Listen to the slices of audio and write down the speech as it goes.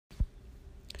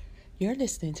You're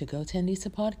listening to Go 10 Lisa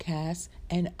podcast,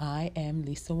 and I am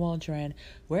Lisa Waldron,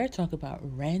 where I talk about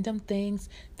random things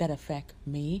that affect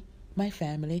me, my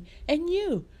family, and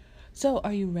you. So,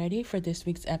 are you ready for this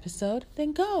week's episode?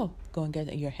 Then go. Go and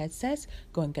get your headsets,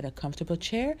 go and get a comfortable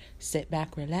chair, sit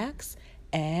back, relax,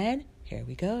 and here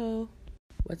we go.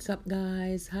 What's up,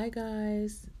 guys? Hi,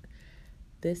 guys.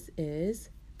 This is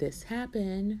This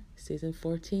Happened, Season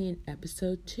 14,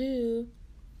 Episode 2.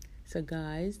 So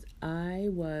guys, I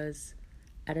was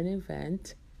at an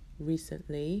event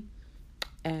recently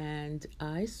and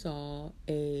I saw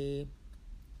I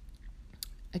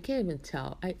can't even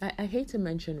tell. I hate to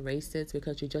mention races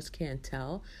because you just can't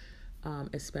tell,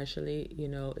 especially,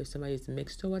 if somebody's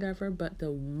mixed or whatever, but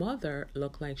the mother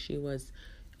looked like she was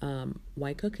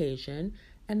white Caucasian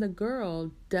and the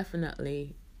girl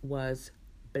definitely was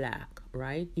black,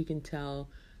 right? You can tell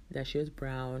that she was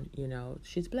brown,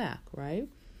 she's black, right?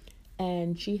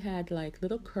 And she had like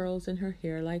little curls in her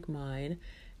hair like mine.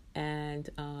 And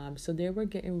so they were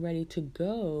getting ready to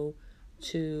go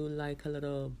to like a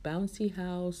little bouncy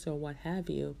house or what have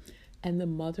you. And the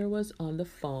mother was on the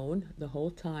phone the whole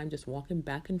time, just walking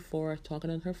back and forth, talking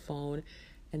on her phone.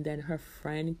 And then her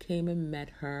friend came and met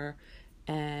her.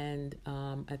 And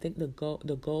I think the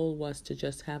goal was to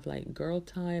just have like girl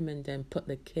time and then put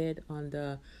the kid on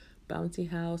the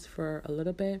bouncy house for a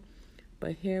little bit.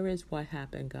 But here is what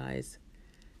happened, guys.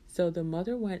 So the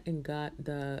mother went and got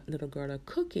the little girl a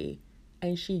cookie,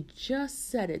 and she just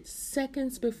said it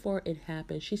seconds before it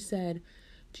happened. She said,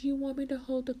 "Do you want me to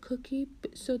hold the cookie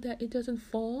so that it doesn't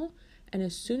fall?" And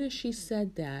as soon as she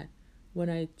said that, when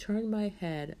I turned my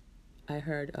head, I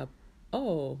heard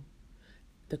the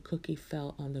cookie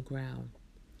fell on the ground.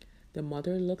 The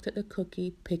mother looked at the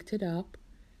cookie, picked it up,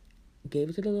 gave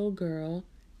it to the little girl,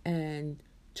 and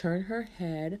turned her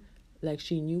head like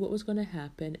she knew what was going to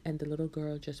happen, and the little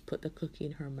girl just put the cookie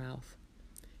in her mouth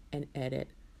and ate it.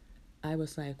 I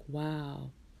was like, wow.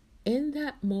 In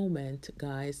that moment,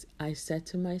 guys, I said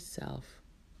to myself,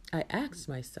 I asked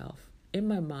myself in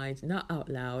my mind, not out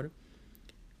loud,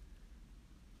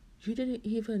 why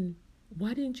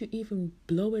didn't you even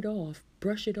blow it off,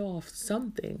 brush it off,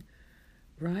 something,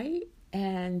 right?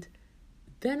 And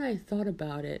then I thought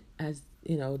about it as,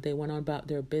 they went on about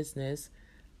their business.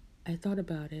 I thought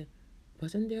about it.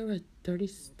 Wasn't there a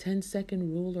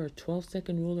 10-second rule or a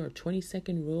 12-second rule or a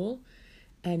 20-second rule?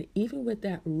 And even with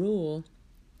that rule,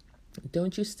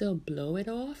 don't you still blow it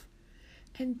off?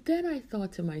 And then I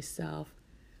thought to myself,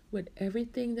 with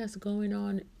everything that's going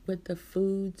on with the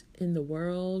foods in the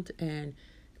world and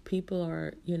people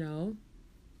are,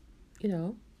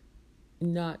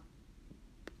 not,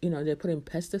 they're putting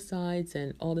pesticides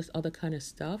and all this other kind of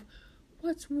stuff.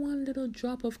 What's one little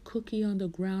drop of cookie on the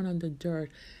ground on the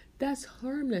dirt? That's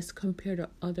harmless compared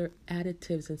to other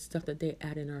additives and stuff that they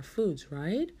add in our foods,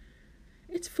 right?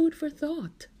 It's food for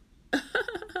thought.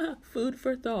 Food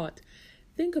for thought.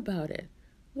 Think about it.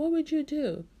 What would you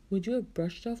do? Would you have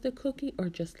brushed off the cookie or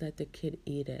just let the kid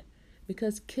eat it?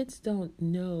 Because kids don't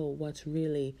know what's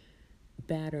really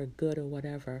bad or good or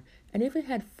whatever. And if it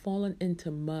had fallen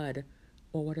into mud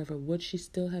or whatever, would she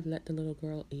still have let the little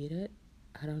girl eat it?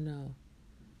 I don't know.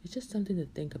 It's just something to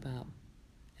think about.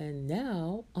 And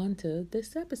now, on to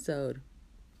this episode.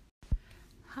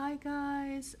 Hi,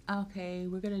 guys. Okay,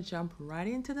 we're going to jump right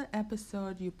into the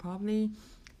episode. You probably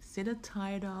see the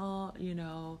title,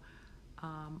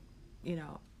 I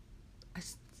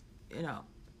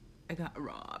got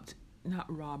robbed.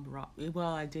 Not robbed.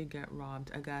 Well, I did get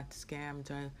robbed. I got scammed.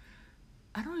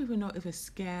 I don't even know if it's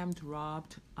scammed,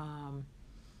 robbed.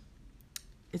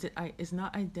 It's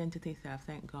not identity theft,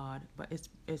 thank God, but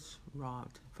it's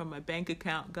robbed from my bank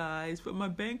account, guys, from my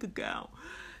bank account.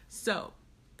 So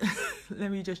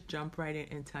let me just jump right in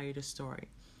and tell you the story.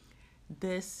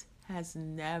 This has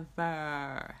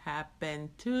never happened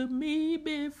to me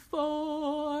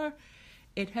before.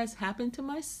 It has happened to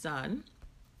my son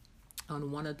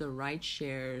on one of the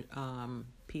rideshare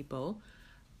people.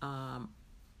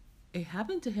 It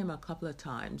happened to him a couple of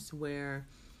times where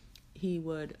he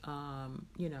would,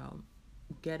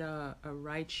 get a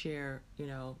ride share,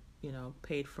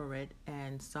 paid for it.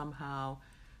 And somehow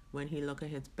when he looked at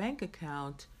his bank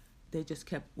account, they just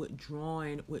kept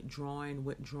withdrawing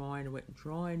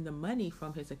the money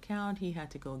from his account. He had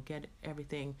to go get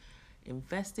everything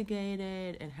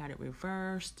investigated and had it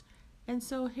reversed. And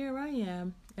so here I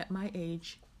am at my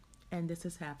age, and this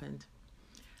has happened.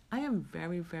 I am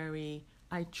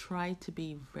I try to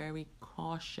be very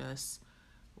cautious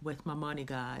with my money,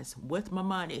 guys, with my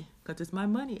money, because it's my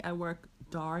money. I work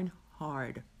darn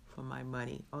hard for my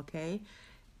money, okay?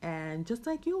 And just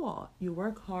like you all, you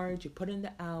work hard, you put in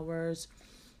the hours,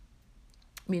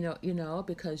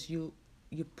 because you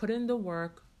put in the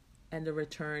work, and the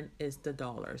return is the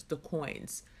dollars, the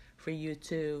coins, for you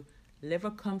to live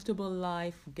a comfortable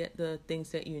life, get the things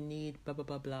that you need, blah blah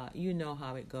blah blah. You know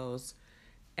how it goes.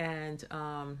 And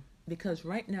because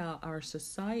right now our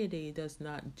society does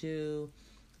not do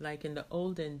like in the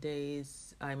olden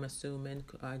days, I'm assuming,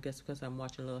 I guess because I'm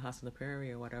watching Little House on the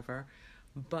Prairie or whatever,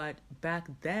 but back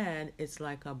then it's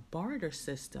like a barter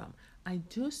system. I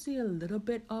do see a little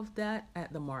bit of that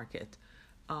at the market,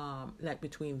 like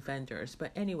between vendors.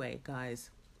 But anyway,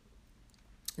 guys,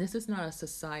 this is not a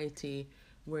society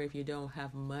where if you don't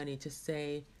have money to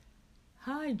say,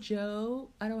 "Hi,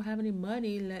 Joe, I don't have any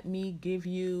money. Let me give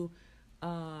you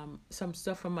some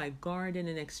stuff from my garden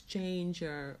in exchange,"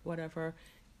 or whatever.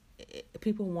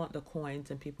 People want the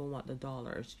coins and people want the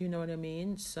dollars. You know what I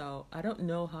mean? So I don't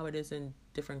know how it is in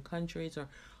different countries,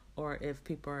 or if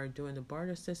people are doing the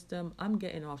barter system. I'm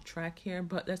getting off track here,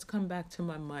 but let's come back to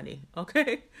my money,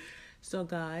 okay? So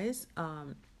guys,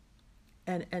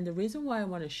 and the reason why I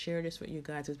want to share this with you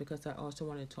guys is because I also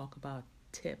want to talk about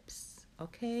tips,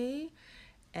 okay?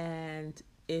 And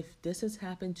if this has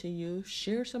happened to you,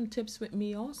 share some tips with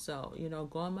me also.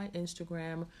 Go on my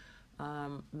Instagram,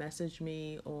 message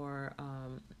me, or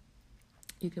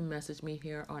you can message me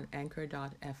here on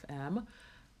anchor.fm,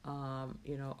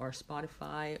 or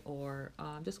Spotify, or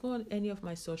just go on any of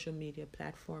my social media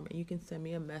platform, and you can send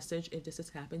me a message if this has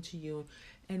happened to you,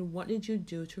 and what did you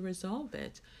do to resolve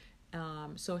it.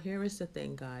 So here is the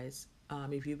thing, guys.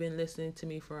 If you've been listening to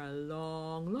me for a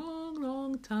long, long,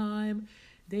 long time,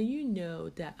 then you know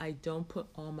that I don't put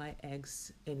all my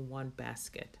eggs in one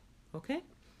basket, okay?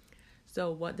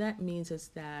 So what that means is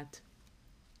that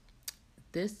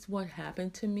what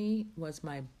happened to me was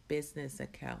my business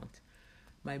account.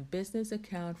 My business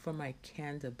account for my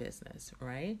candle business,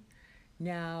 right?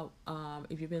 Now,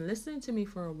 if you've been listening to me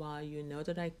for a while, you know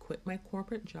that I quit my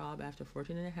corporate job after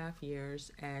 14 and a half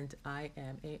years, and I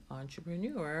am an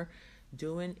entrepreneur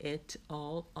doing it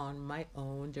all on my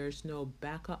own. There's no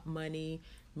backup money,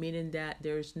 meaning that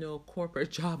there's no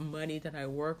corporate job money that I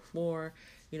work for,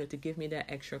 to give me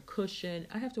that extra cushion.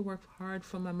 I have to work hard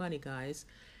for my money, guys.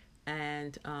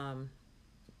 And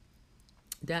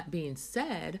that being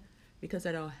said, because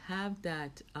I don't have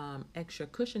that extra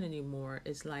cushion anymore,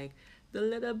 it's like the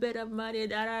little bit of money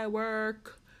that I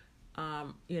work,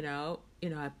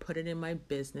 I put it in my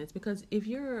business. Because if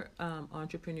you're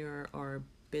entrepreneur or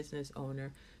business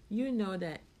owner, you know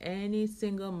that any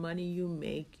single money you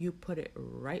make, you put it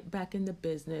right back in the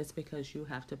business, because you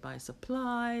have to buy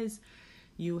supplies,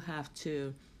 you have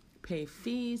to pay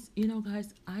fees.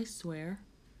 Guys, I swear,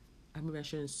 maybe I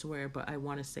shouldn't swear, but I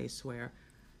want to say swear,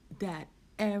 that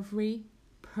every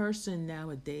person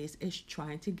nowadays is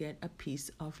trying to get a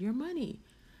piece of your money.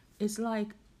 It's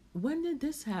like, when did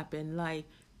this happen? Like,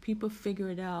 people figure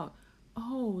it out.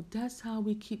 Oh, that's how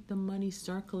we keep the money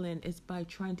circling, is by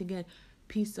trying to get a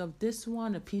piece of this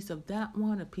one, a piece of that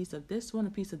one, a piece of this one,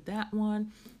 a piece of that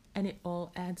one, and it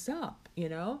all adds up,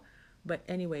 But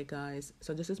anyway, guys,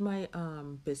 so this is my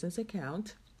business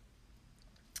account,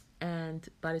 and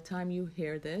by the time you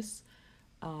hear this,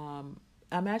 I'm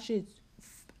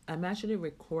actually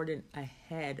recording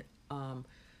ahead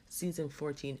season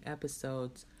 14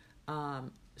 episodes.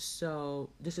 So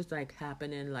this is like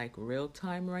happening like real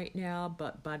time right now,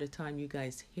 but by the time you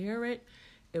guys hear it,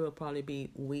 it will probably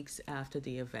be weeks after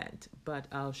the event. But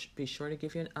I'll be sure to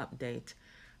give you an update.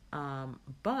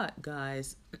 But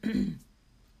guys, what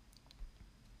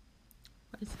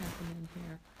is happening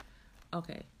here?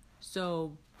 Okay,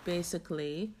 so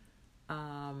basically,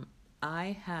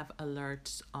 I have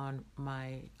alerts on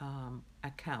my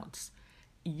accounts.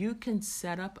 You can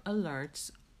set up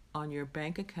alerts on your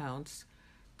bank accounts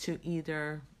to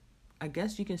either, I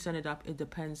guess you can set it up, it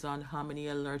depends on how many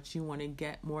alerts you want to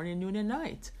get morning, noon, and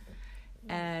night.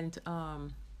 And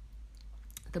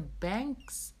the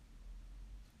banks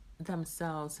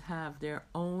themselves have their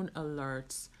own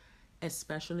alerts,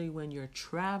 especially when you're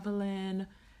traveling,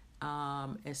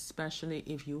 especially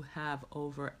if you have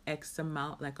over X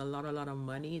amount, like a lot of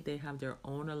money. They have their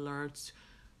own alerts,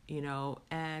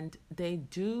 and they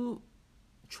do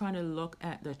try to look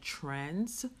at the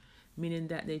trends, meaning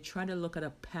that they try to look at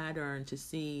a pattern to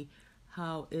see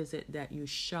how is it that you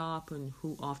shop and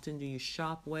who often do you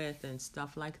shop with and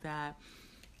stuff like that.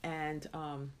 And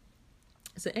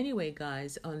so anyway,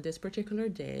 guys, on this particular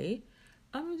day,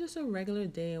 just a regular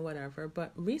day and whatever,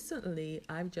 but recently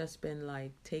I've just been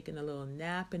like taking a little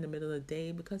nap in the middle of the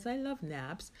day because I love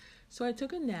naps. So I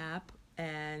took a nap,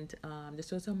 and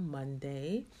this was a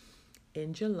Monday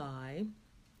in July,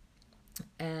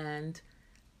 and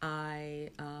I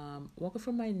woke up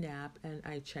from my nap and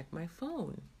I check my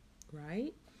phone,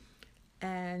 right?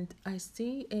 And I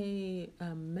see a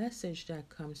message that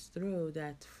comes through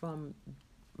that from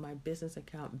my business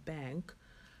account bank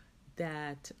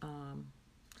that,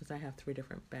 because I have three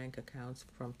different bank accounts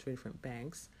from three different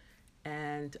banks.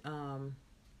 And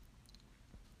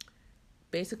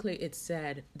basically it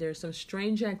said, there's some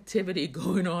strange activity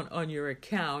going on your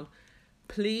account.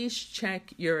 Please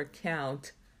check your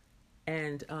account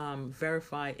and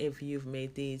verify if you've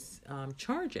made these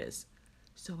charges.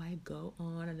 So I go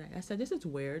on and I said, this is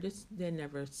weird. They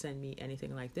never sent me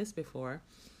anything like this before.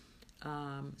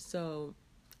 So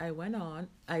I went on.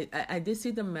 I did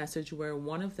see the message where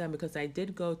one of them, because I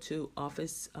did go to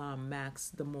Office Max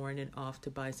the morning off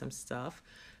to buy some stuff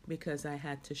because I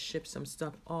had to ship some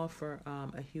stuff off for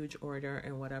a huge order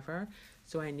and whatever.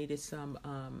 So I needed some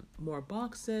more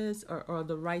boxes or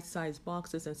the right size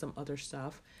boxes and some other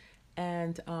stuff.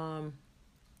 And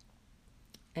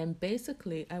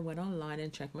basically I went online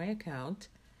and checked my account.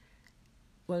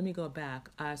 Well, let me go back.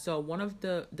 So one of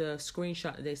the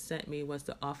screenshot they sent me was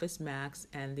the Office Max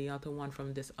and the other one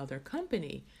from this other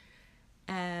company.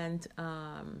 And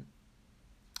I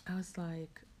was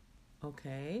like,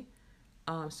 okay.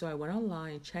 So I went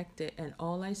online, checked it, and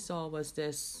all I saw was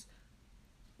this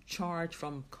charge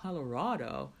from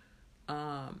Colorado.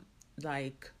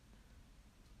 Like,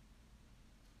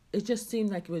 it just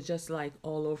seemed like it was just like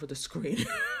all over the screen.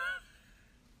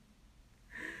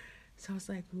 So I was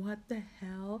like, what the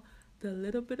hell? The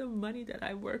little bit of money that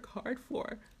I work hard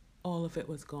for, all of it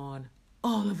was gone.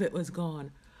 All of it was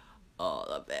gone. All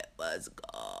of it was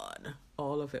gone.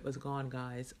 All of it was gone,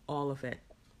 guys. All of it.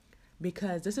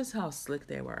 Because this is how slick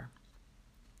they were.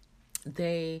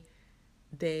 They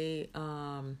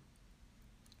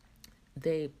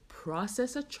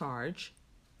process a charge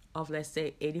of, let's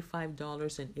say,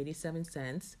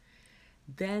 $85.87.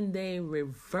 Then they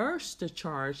reversed the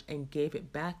charge and gave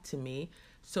it back to me.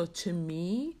 So to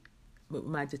me, with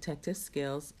my detective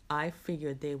skills, I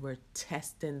figured they were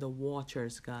testing the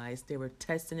waters, guys. They were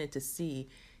testing it to see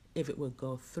if it would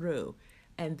go through.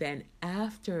 And then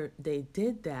after they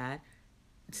did that,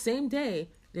 same day,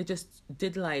 they just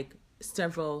did like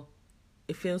several,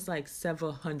 it feels like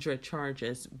several hundred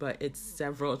charges, but it's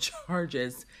several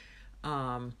charges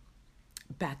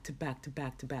back to back to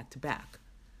back to back to back.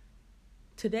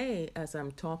 Today, as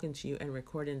I'm talking to you and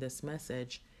recording this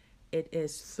message, it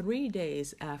is 3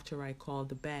 days after I called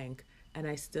the bank and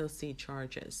I still see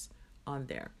charges on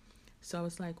there. So I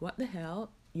was like, what the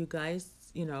hell? You guys,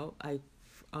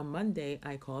 on Monday,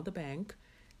 I called the bank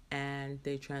and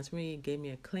they transferred me, gave me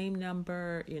a claim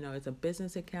number. It's a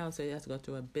business account, so it has to go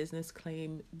through a business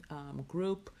claim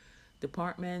group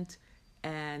department.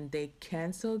 And they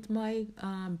canceled my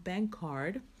bank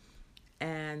card.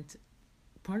 And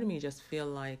part of me just feel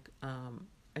like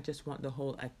I just want the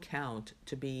whole account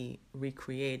to be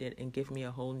recreated and give me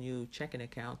a whole new checking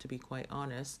account, to be quite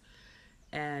honest.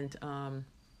 And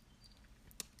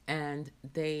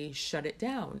they shut it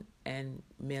down and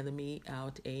mailed me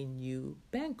out a new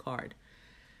bank card.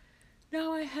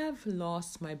 Now, I have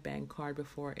lost my bank card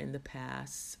before in the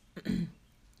past,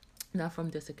 not from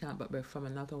this account, but from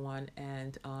another one.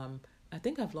 And I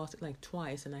think I've lost it like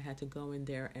twice, and I had to go in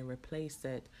there and replace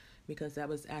it because that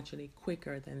was actually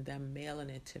quicker than them mailing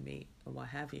it to me or what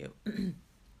have you.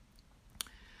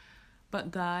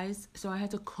 But guys, so I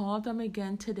had to call them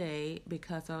again today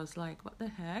because I was like, what the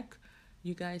heck?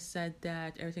 You guys said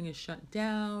that everything is shut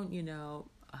down.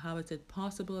 How is it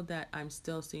possible that I'm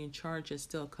still seeing charges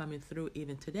still coming through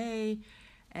even today?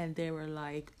 And they were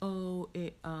like, oh,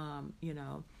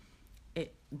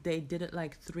 they did it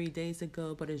like 3 days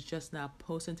ago, but it's just now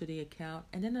posted to the account.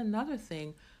 And then another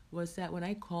thing was that when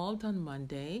I called on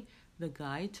Monday, the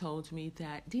guy told me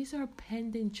that these are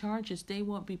pending charges. They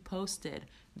won't be posted.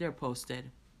 They're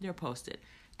posted.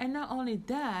 And not only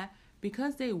that,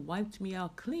 because they wiped me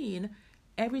out clean,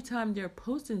 every time they're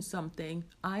posting something,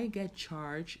 I get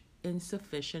charged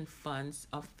insufficient funds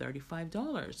of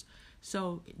 $35.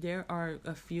 So there are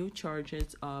a few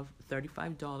charges of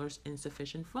 $35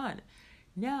 insufficient fund.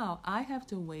 Now, I have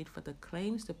to wait for the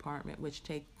claims department, which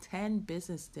take 10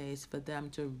 business days for them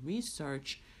to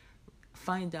research,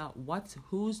 find out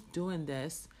who's doing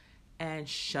this, and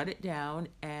shut it down.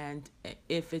 And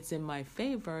if it's in my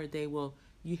favor, they will,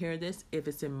 you hear this? If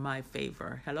it's in my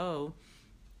favor, hello,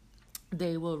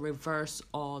 they will reverse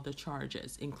all the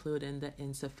charges, including the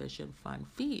insufficient fund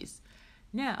fees.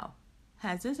 Now,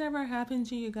 has this ever happened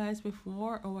to you guys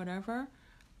before or whatever?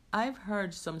 I've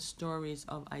heard some stories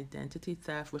of identity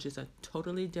theft, which is a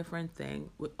totally different thing,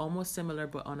 with almost similar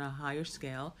but on a higher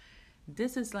scale.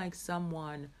 This is like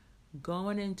someone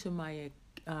going into my,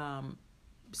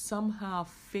 somehow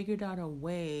figured out a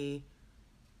way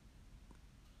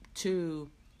to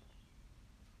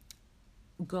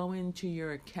go into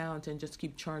your account and just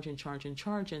keep charging.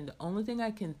 The only thing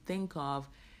I can think of,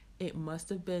 it must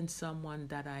have been someone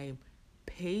that I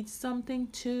paid something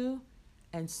to,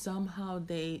 and somehow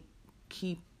they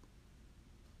keep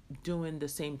doing the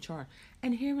same charge.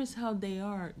 And here is how they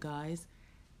are, guys.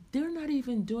 They're not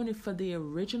even doing it for the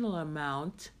original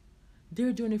amount.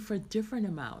 They're doing it for different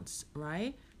amounts,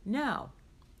 right? Now,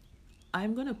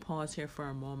 I'm going to pause here for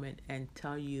a moment and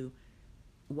tell you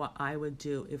what I would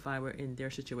do if I were in their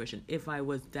situation, if I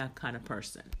was that kind of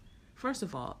person. First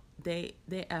of all, they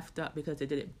effed up because they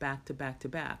did it back to back to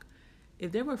back.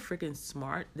 If they were freaking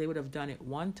smart, they would have done it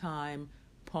one time,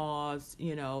 pause,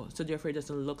 so therefore it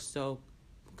doesn't look so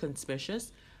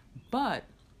conspicuous. But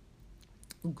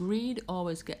greed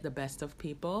always get the best of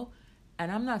people.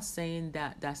 And I'm not saying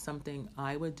that that's something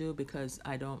I would do, because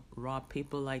I don't rob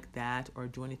people like that or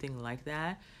do anything like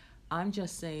that. I'm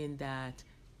just saying that.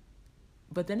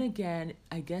 But then again,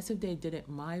 I guess if they did it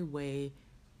my way,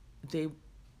 they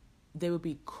would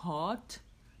be caught,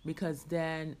 because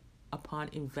then upon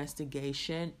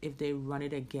investigation, if they run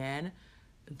it again,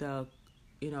 the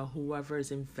whoever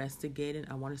is investigating,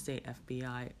 I want to say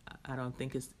FBI, I don't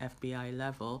think it's FBI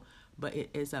level, but it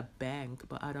is a bank,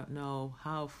 but I don't know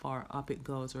how far up it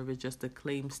goes, or if it's just the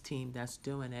claims team that's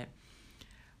doing it.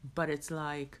 But it's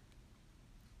like,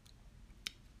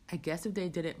 I guess if they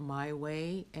did it my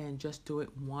way and just do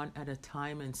it one at a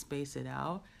time and space it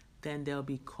out, then they'll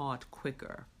be caught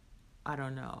quicker. I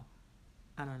don't know.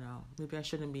 Maybe I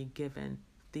shouldn't be giving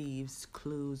thieves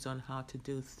clues on how to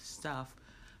do stuff.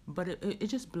 But it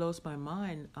just blows my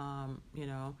mind,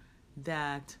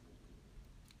 that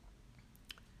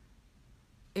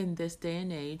in this day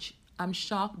and age, I'm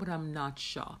shocked, but I'm not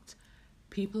shocked.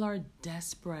 People are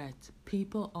desperate.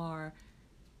 People are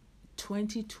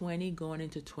 2020 going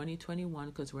into 2021,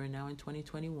 because we're now in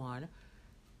 2021.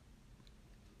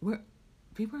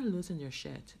 People are losing their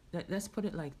shit. Let's put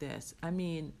it like this. I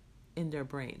mean, in their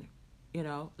brain,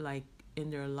 like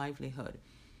in their livelihood.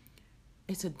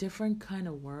 It's a different kind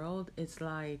of world. It's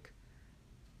like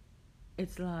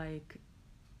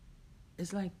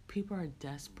people are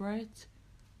desperate.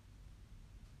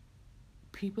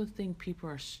 People think people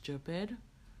are stupid.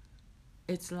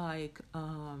 It's like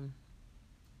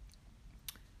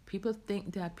people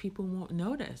think that people won't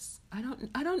notice.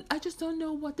 I just don't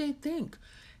know what they think.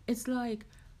 It's like,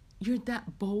 you're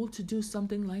that bold to do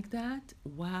something like that?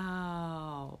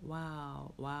 Wow.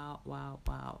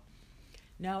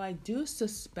 Now, I do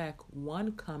suspect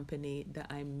one company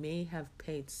that I may have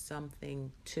paid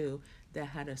something to that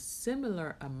had a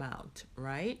similar amount,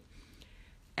 right?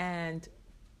 And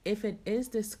if it is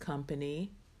this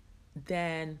company,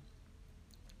 then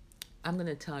I'm going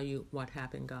to tell you what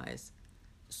happened, guys.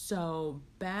 So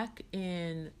back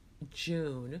in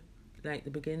June, like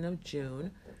the beginning of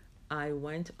June, I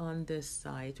went on this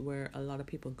site where a lot of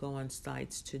people go on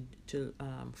sites to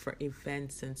for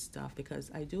events and stuff,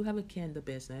 because I do have a candle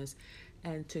business,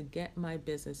 and to get my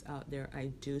business out there, I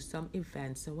do some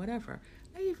events and whatever.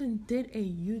 I even did a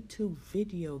YouTube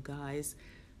video, guys,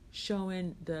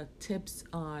 showing the tips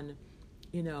on,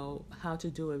 how to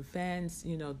do events,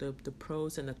 the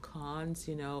pros and the cons,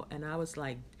 and I was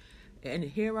like, and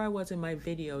here I was in my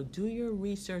video, do your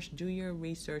research,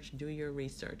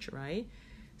 right?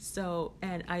 So,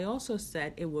 and I also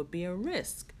said it would be a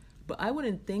risk, but I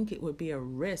wouldn't think it would be a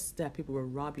risk that people will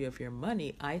rob you of your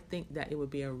money. I think that it would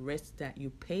be a risk that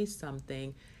you pay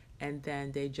something and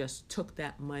then they just took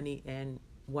that money and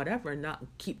whatever, not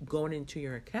keep going into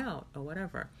your account or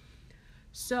whatever.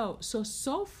 So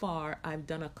far I've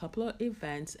done a couple of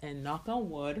events, and knock on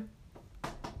wood,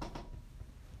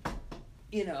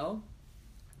 is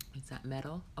that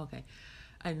metal? Okay.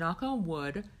 I knock on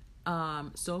wood.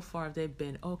 So far they've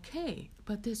been okay.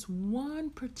 But this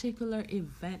one particular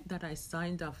event that I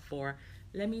signed up for,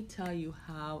 let me tell you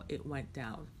how it went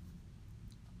down.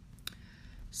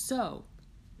 So,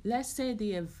 let's say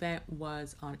the event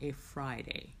was on a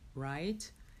Friday, right?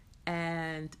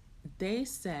 And they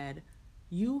said,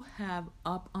 you have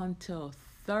up until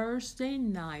Thursday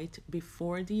night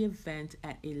before the event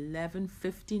at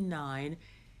 11:59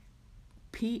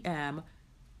 p.m.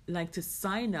 like to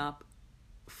sign up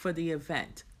for the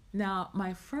event. Now,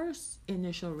 my first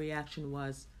initial reaction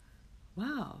was,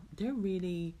 wow, they're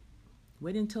really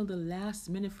waiting until the last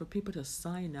minute for people to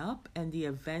sign up, and the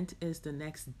event is the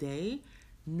next day.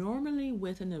 Normally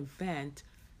with an event,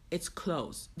 it's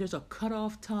closed. There's a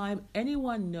cutoff time.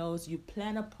 Anyone knows, you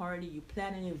plan a party, you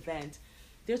plan an event,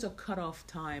 there's a cutoff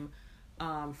time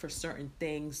for certain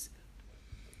things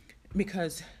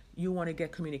because you want to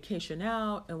get communication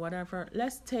out and whatever.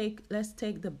 Let's take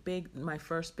my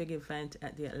first big event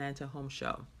at the Atlanta Home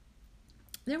Show.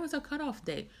 There was a cutoff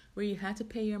date where you had to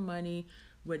pay your money,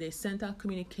 where they sent out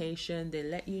communication. They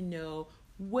let you know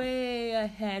way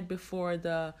ahead before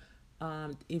the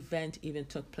event even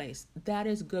took place. That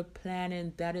is good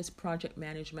planning. That is project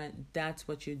management. That's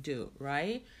what you do,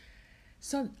 right?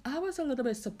 So I was a little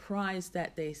bit surprised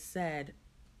that they said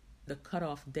the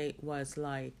cutoff date was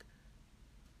like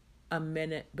a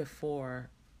minute before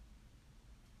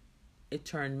it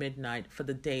turned midnight for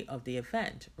the day of the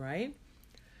event, right?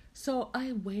 So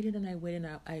I waited and I waited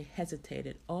and I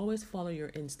hesitated. Always follow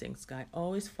your instincts, guy.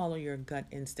 Always follow your gut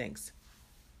instincts.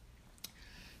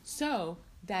 So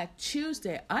that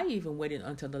Tuesday, I even waited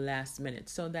until the last minute.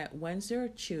 So that Wednesday or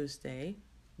Tuesday,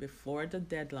 before the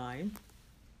deadline,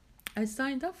 I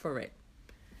signed up for it.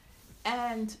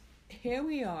 And here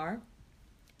we are,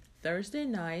 Thursday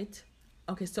night.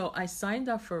 Okay, so I signed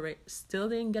up for it. Still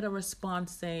didn't get a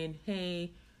response saying,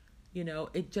 hey,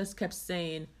 it just kept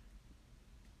saying,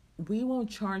 we won't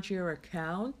charge your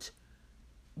account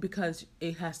because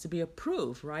it has to be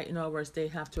approved, right? In other words, they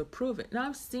have to approve it. Now,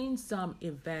 I've seen some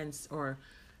events or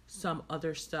some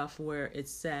other stuff where it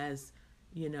says,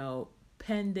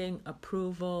 pending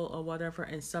approval or whatever,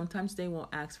 and sometimes they won't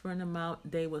ask for an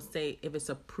amount. They will say if it's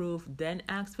approved, then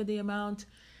ask for the amount.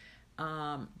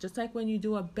 Just like when you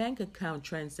do a bank account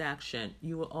transaction,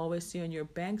 you will always see on your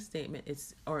bank statement,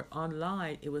 or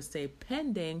online, it will say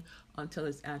pending until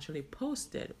it's actually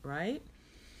posted, right?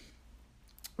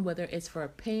 Whether it's for a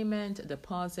payment, a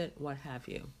deposit, what have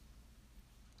you.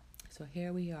 So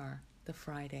here we are, the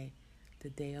Friday, the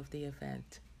day of the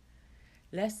event.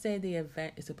 Let's say the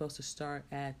event is supposed to start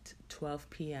at 12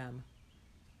 p.m.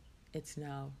 It's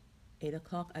now 8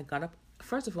 o'clock. I got up.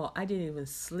 First of all, I didn't even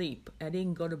sleep. I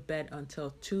didn't go to bed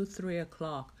until 2, 3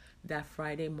 o'clock that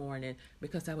Friday morning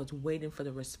because I was waiting for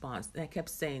the response. And I kept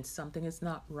saying something is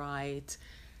not right.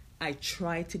 I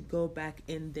tried to go back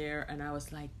in there and I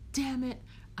was like, damn it,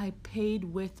 I paid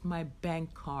with my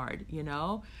bank card,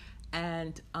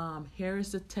 And here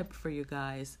is the tip for you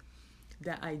guys,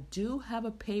 that I do have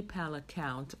a PayPal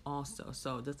account also.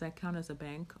 So does that count as a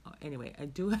bank? Anyway, I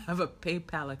do have a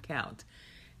PayPal account.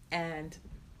 And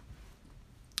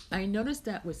I noticed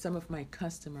that with some of my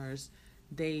customers,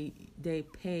 they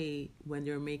pay when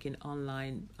they're making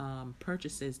online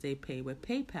purchases, they pay with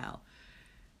PayPal.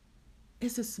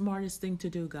 It's the smartest thing to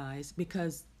do, guys,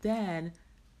 because then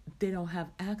they don't have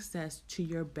access to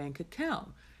your bank account.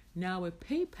 Now with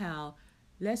PayPal,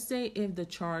 let's say if the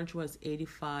charge was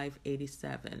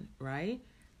 $85.87, right?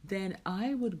 Then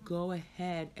I would go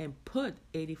ahead and put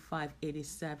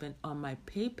 $85.87 on my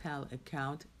PayPal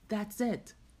account. That's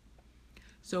it.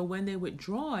 So when they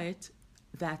withdraw it,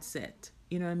 that's it.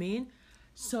 You know what I mean?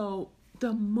 So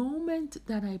the moment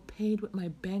that I paid with my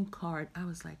bank card, I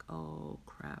was like, oh,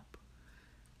 crap.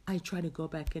 I tried to go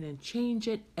back in and change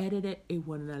it, edit it. It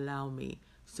wouldn't allow me.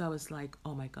 So I was like,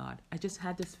 oh, my God. I just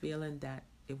had this feeling that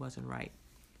it wasn't right.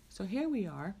 So here we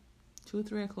are, 2,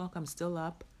 3 o'clock. I'm still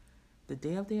up. The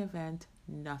day of the event,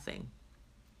 nothing.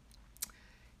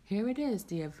 Here it is.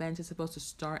 The event is supposed to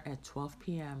start at 12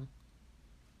 p.m.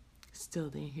 Still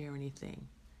didn't hear anything.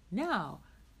 Now,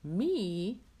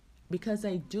 me, because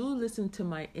I do listen to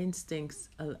my instincts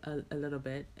a little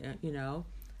bit,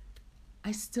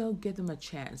 I still give them a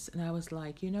chance. And I was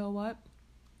like, you know what?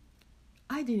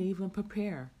 I didn't even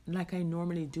prepare like I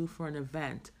normally do for an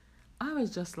event. I was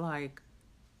just like,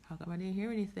 how come I didn't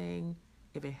hear anything?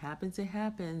 If it happens, it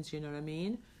happens. You know what I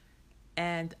mean?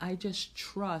 And I just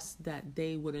trust that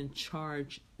they wouldn't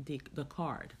charge the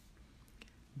card.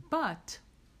 But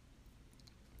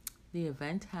the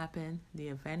event happened, the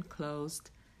event closed,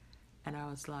 and I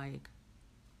was like,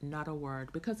 not a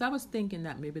word. Because I was thinking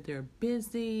that maybe they're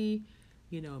busy,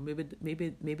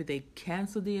 maybe they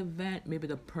canceled the event, maybe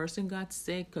the person got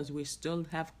sick because we still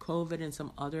have COVID and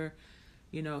some other,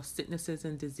 sicknesses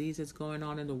and diseases going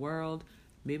on in the world.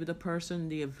 Maybe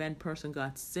the event person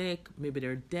got sick, maybe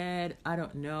they're dead, I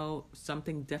don't know.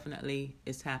 Something definitely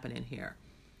is happening here.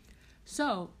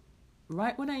 So,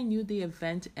 right when I knew the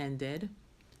event ended,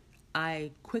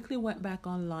 I quickly went back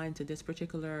online to this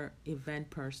particular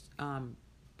event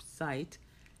site,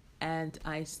 and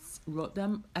I wrote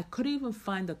them. I couldn't even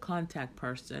find the contact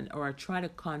person, or I tried to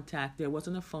contact. There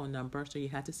wasn't a phone number, so you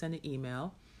had to send an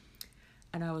email.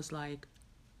 And I was like,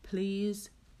 please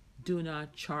do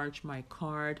not charge my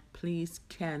card. Please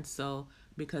cancel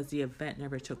because the event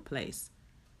never took place.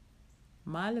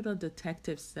 My little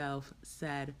detective self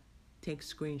said, take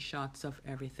screenshots of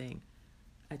everything.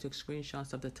 I took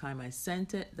screenshots of the time I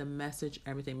sent it, the message,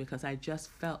 everything, because I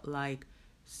just felt like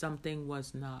something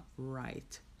was not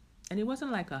right. And it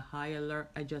wasn't like a high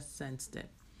alert, I just sensed it.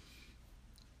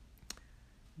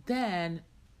 Then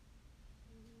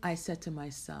I said to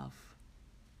myself,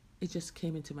 it just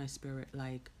came into my spirit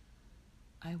like,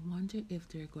 I wonder if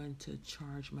they're going to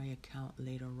charge my account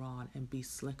later on and be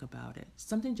slick about it.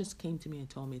 Something just came to me and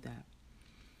told me that.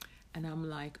 And I'm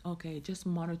like, okay, just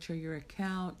monitor your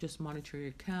account,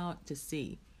 to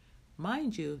see.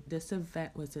 Mind you, this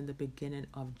event was in the beginning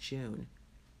of June.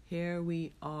 Here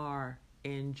we are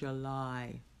in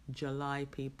July. July,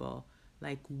 people.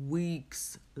 Like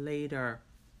weeks later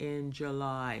in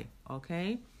July,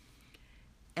 okay?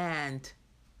 And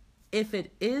if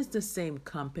it is the same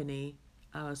company,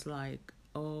 I was like,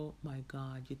 oh my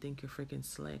God, you think you're freaking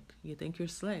slick. You think you're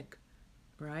slick,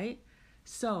 right?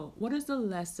 So what is the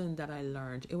lesson that I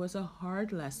learned? It was a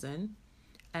hard lesson,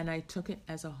 and I took it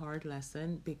as a hard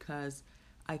lesson because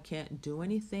I can't do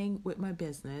anything with my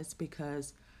business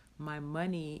because my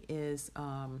money is,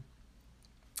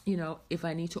 if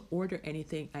I need to order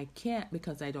anything, I can't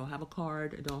because I don't have a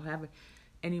card, I don't have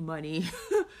any money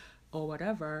or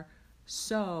whatever.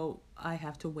 So I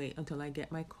have to wait until I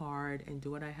get my card and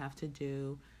do what I have to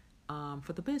do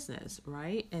for the business,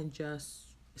 right? And just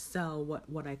sell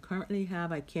what I currently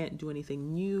have. I can't do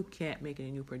anything new, can't make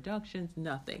any new productions,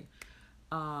 nothing.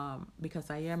 Because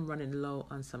I am running low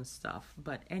on some stuff.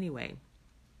 But anyway,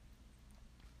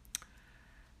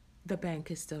 the bank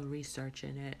is still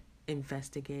researching it,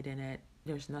 investigating it.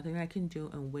 There's nothing I can do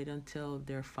and wait until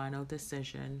their final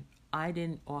decision. I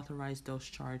didn't authorize those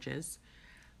charges.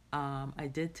 I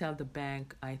did tell the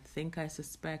bank, I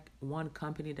suspect one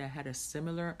company that had a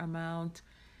similar amount.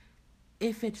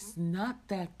 If it's not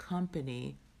that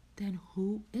company, then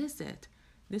who is it?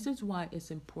 This is why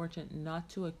it's important not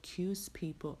to accuse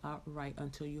people outright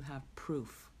until you have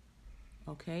proof.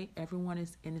 Okay? Everyone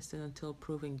is innocent until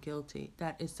proven guilty.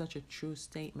 That is such a true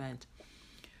statement.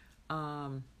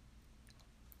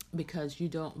 Because you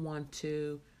don't want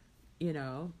to,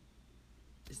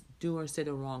 do or say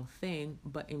the wrong thing,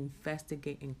 but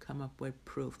investigate and come up with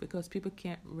proof, because people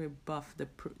can't rebuff the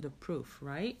proof,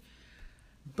 right?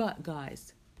 But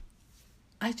guys,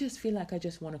 I just feel like I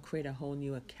just want to create a whole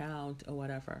new account or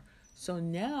whatever. So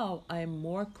now I'm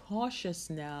more cautious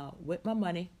now with my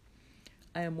money.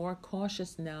 I am more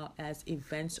cautious now as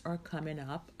events are coming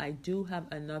up. I do have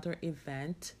another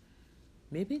event.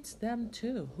 Maybe it's them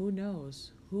too. Who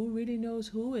knows? Who really knows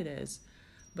who it is?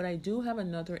 But I do have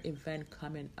another event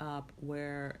coming up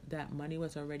where that money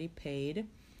was already paid.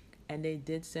 And they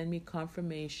did send me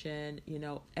confirmation,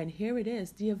 and here it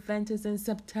is. The event is in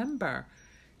September.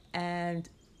 And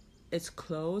it's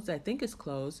closed. I think it's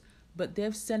closed. But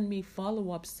they've sent me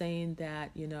follow-up saying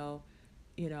that, I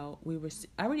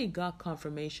already got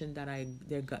confirmation that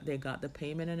they got the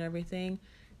payment and everything.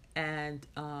 And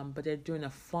but they're doing a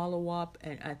follow-up,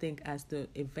 and I think as the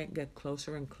event gets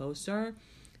closer and closer,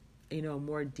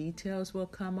 more details will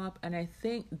come up. And I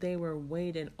think they were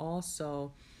waiting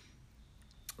also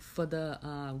for the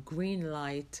green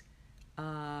light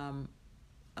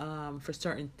for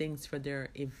certain things for their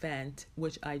event,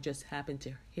 which I just happened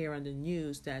to hear on the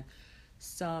news that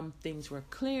some things were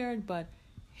cleared. But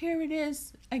here it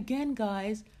is again,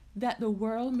 guys, that the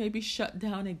world may be shut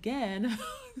down again.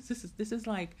 This is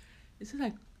like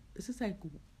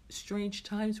strange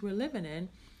times we're living in,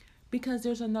 because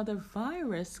there's another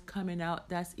virus coming out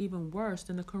that's even worse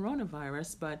than the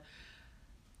coronavirus. But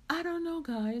I don't know,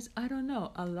 guys. I don't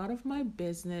know. A lot of my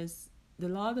business, a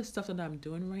lot of the stuff that I'm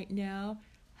doing right now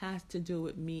has to do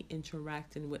with me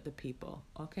interacting with the people,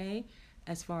 okay?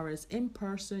 As far as in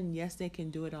person, yes, they can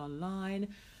do it online,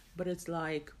 but it's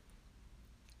like,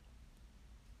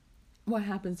 what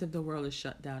happens if the world is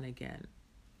shut down again?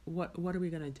 What are we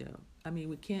going to do? I mean,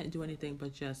 we can't do anything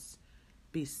but just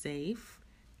be safe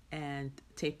and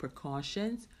take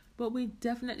precautions, but we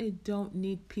definitely don't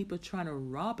need people trying to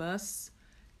rob us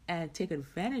and take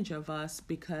advantage of us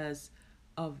because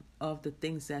of the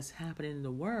things that's happening in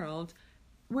the world,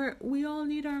 where we all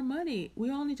need our money. We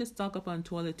all need to stock up on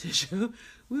toilet tissue.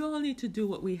 We all need to do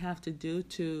what we have to do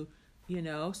to,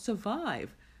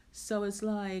 survive. So it's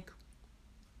like,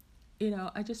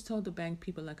 I just told the bank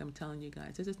people, like I'm telling you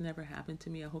guys, this has never happened to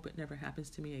me. I hope it never happens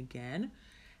to me again.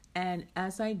 And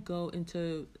as I go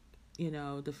into,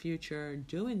 the future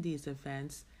doing these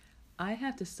events, I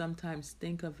have to sometimes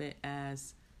think of it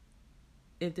as,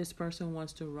 if this person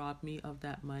wants to rob me of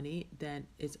that money, then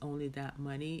it's only that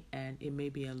money and it may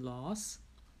be a loss.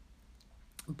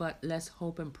 But let's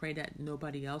hope and pray that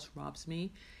nobody else robs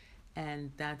me.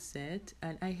 And that's it.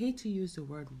 And I hate to use the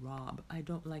word rob. I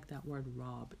don't like that word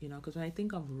rob, because when I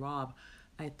think of rob,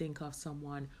 I think of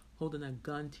someone holding a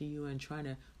gun to you and trying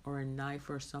to, or a knife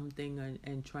or something,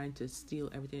 and trying to steal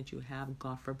everything that you have,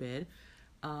 God forbid.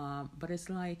 But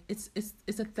it's like, it's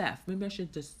a theft. Maybe I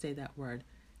should just say that word.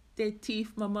 They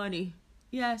thief my money.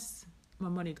 Yes, my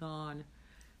money gone.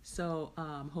 So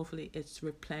hopefully it's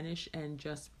replenished and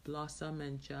just blossom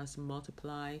and just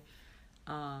multiply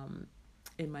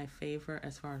in my favor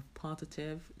as far as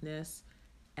positiveness.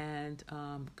 And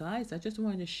guys, I just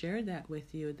wanted to share that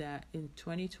with you, that in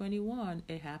 2021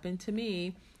 it happened to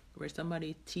me, where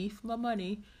somebody thieved my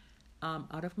money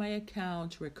out of my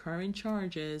account, recurring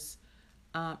charges.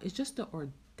 It's just the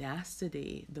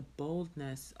audacity, the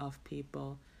boldness of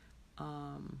people.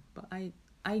 But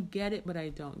I get it, but I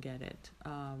don't get it.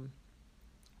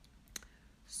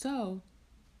 So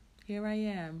here I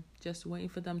am, just waiting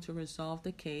for them to resolve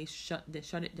the case, shut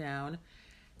it down,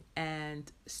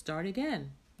 and start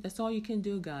again. That's all you can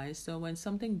do, guys. So when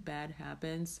something bad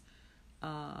happens,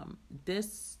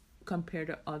 this, compared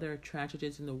to other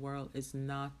tragedies in the world, is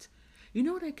not. You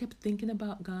know what I kept thinking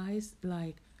about, guys?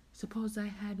 Like, suppose I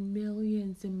had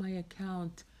millions in my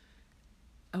account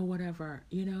or whatever,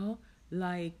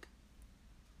 like,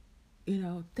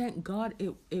 thank God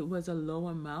it was a low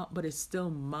amount, but it's still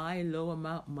my low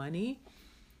amount money,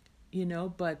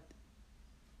 but,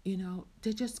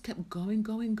 they just kept going,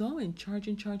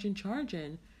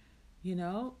 charging,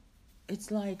 it's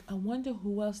like, I wonder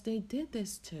who else they did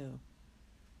this to.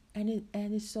 And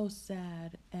it's so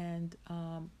sad. And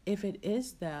if it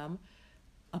is them,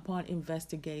 upon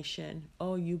investigation,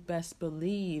 oh, you best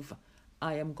believe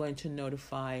I am going to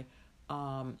notify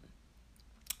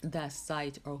that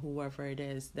site or whoever it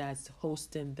is that's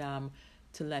hosting them,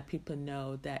 to let people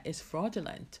know that it's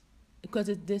fraudulent, because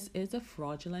this is a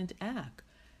fraudulent act,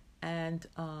 and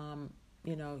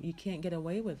you can't get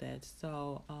away with it.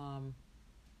 So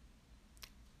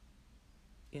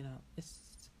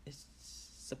it's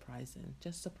surprising,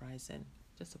 just surprising.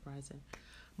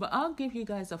 But I'll give you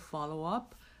guys a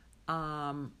follow-up.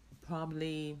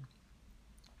 Probably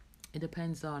it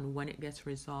depends on when it gets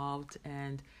resolved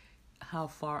and how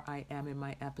far I am in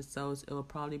my episodes. It will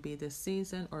probably be this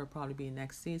season, or it'll probably be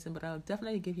next season, but I'll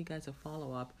definitely give you guys a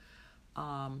follow-up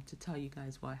to tell you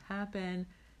guys what happened.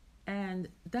 And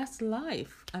that's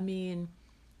life. I mean,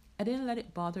 I didn't let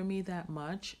it bother me that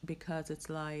much, because it's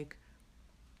like,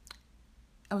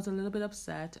 I was a little bit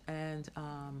upset, and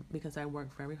because I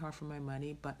worked very hard for my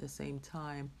money, but at the same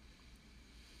time,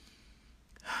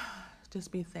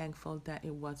 just be thankful that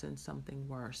it wasn't something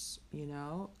worse,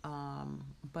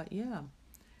 but yeah,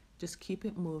 just keep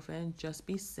it moving, just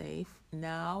be safe.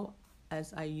 Now,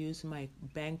 as I use my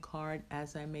bank card,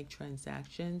 as I make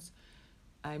transactions,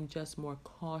 I'm just more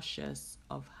cautious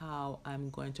of how I'm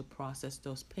going to process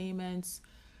those payments.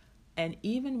 And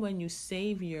even when you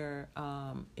save your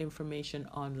information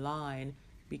online,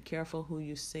 be careful who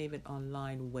you save it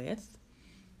online with.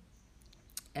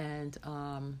 And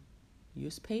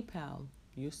use PayPal,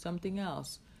 use something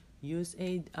else, use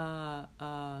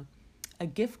a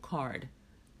gift card,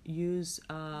 use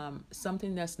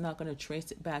something that's not going to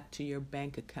trace it back to your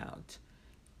bank account.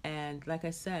 And like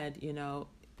I said,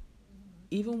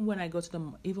 even when I go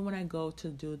to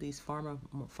do these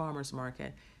farmers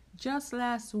market, just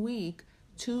last week,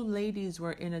 2 ladies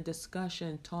were in a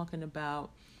discussion talking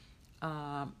about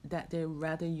that they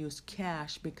rather use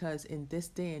cash, because in this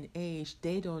day and age,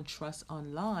 they don't trust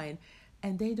online,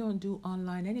 and they don't do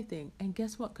online anything. And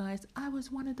guess what, guys? I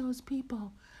was one of those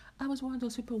people.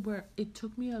 Where it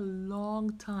took me a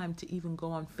long time to even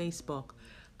go on Facebook.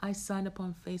 I signed up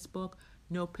on Facebook,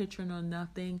 no picture, no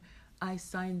nothing. I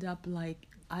signed up like,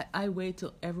 I waited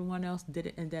till everyone else did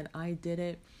it, and then I did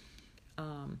it.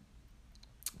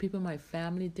 People in my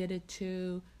family did it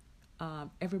too.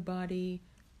 Everybody.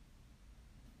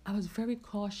 I was very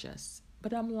cautious,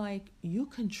 but I'm like, you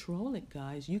control it,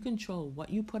 guys. You control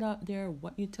what you put out there,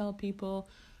 what you tell people,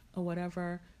 or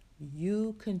whatever.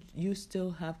 You still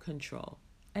have control,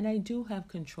 and I do have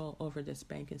control over this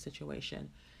banking situation.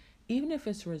 Even if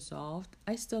it's resolved,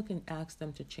 I still can ask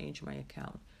them to change my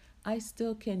account. I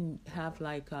still can have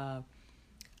like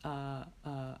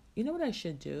you know what I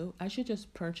should do? I should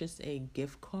just purchase a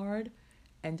gift card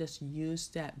and just use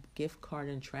that gift card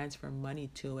and transfer money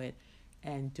to it,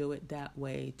 and do it that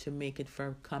way, to make it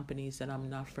for companies that I'm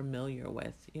not familiar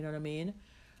with. You know what I mean?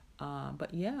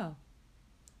 But yeah,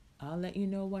 I'll let you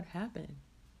know what happened.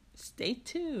 Stay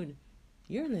tuned.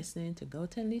 You're listening to Go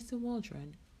to Lisa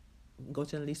Waldron. Go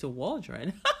to Lisa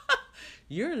Waldron.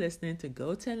 You're listening to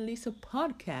Go to Lisa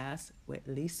podcast with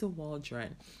Lisa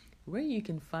Waldron, where you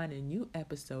can find a new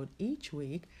episode each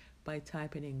week by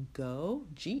typing in GO,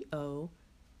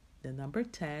 the number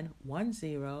 10,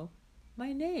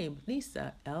 my name,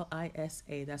 Lisa,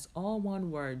 Lisa. That's all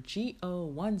one word,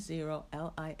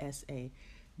 GO10LISA.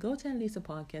 Go to Lisa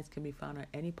Podcast can be found on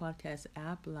any podcast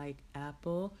app like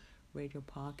Apple, Radio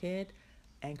Pocket,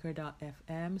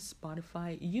 Anchor.fm,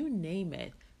 Spotify, you name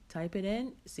it. Type it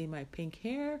in, see my pink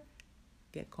hair,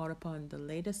 get caught up on the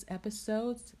latest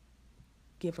episodes,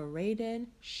 give a rating,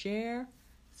 share,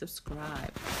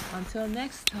 subscribe. Until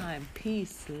next time,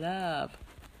 peace, love.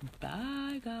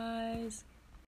 Bye, guys.